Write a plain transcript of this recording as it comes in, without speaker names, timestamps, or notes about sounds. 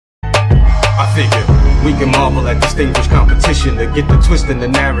figure. We can marvel at distinguished competition to get the twist in the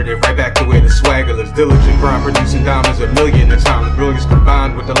narrative right back to where the swagger lives. Diligent grind producing diamonds a million at a time. The brilliance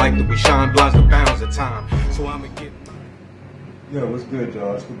combined with the light that we shine blinds the bounds of time. So I'ma get. Yo, what's good,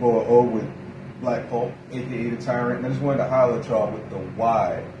 y'all? It's the boy O with Blak Pulp, aka the Tyrant, and I just wanted to holler at y'all with the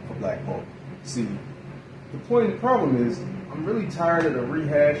why for Blak Pulp. See, the problem is, I'm really tired of the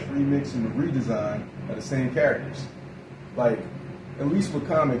rehash, remix, and the redesign of the same characters. Like, at least with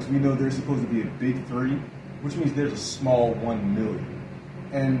comics, we know there's supposed to be a big 3, which means there's a small 1 million.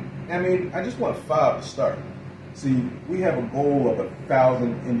 And, I mean, I just want 5 to start. See, we have a goal of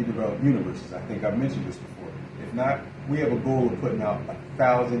 1,000 indie developed universes. I think I've mentioned this before. If not, we have a goal of putting out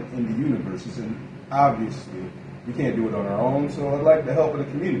 1,000 indie universes, and obviously, we can't do it on our own, so I'd like the help of the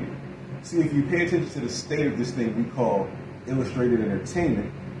community. See, if you pay attention to the state of this thing we call illustrated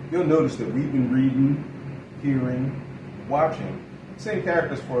entertainment, you'll notice that we've been reading, hearing, watching the same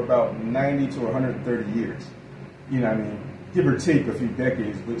characters for about 90 to 130 years. You know what I mean? Give or take a few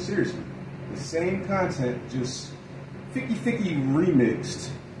decades, but seriously, the same content just ficky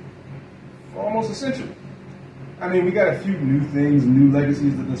remixed for almost a century. I mean, we got a few new things, new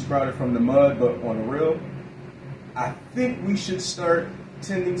legacies that have been sprouted from the mud, but on the real, I think we should start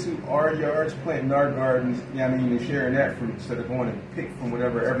tending to our yards, planting our gardens, you know what I mean, and sharing that fruit instead of going and pick from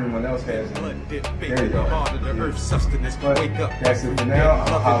whatever everyone else has. And there you go. But that's it for now.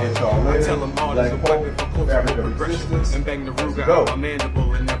 I'll holler at y'all later. Blak Pulp, fabric of existence. Let's go.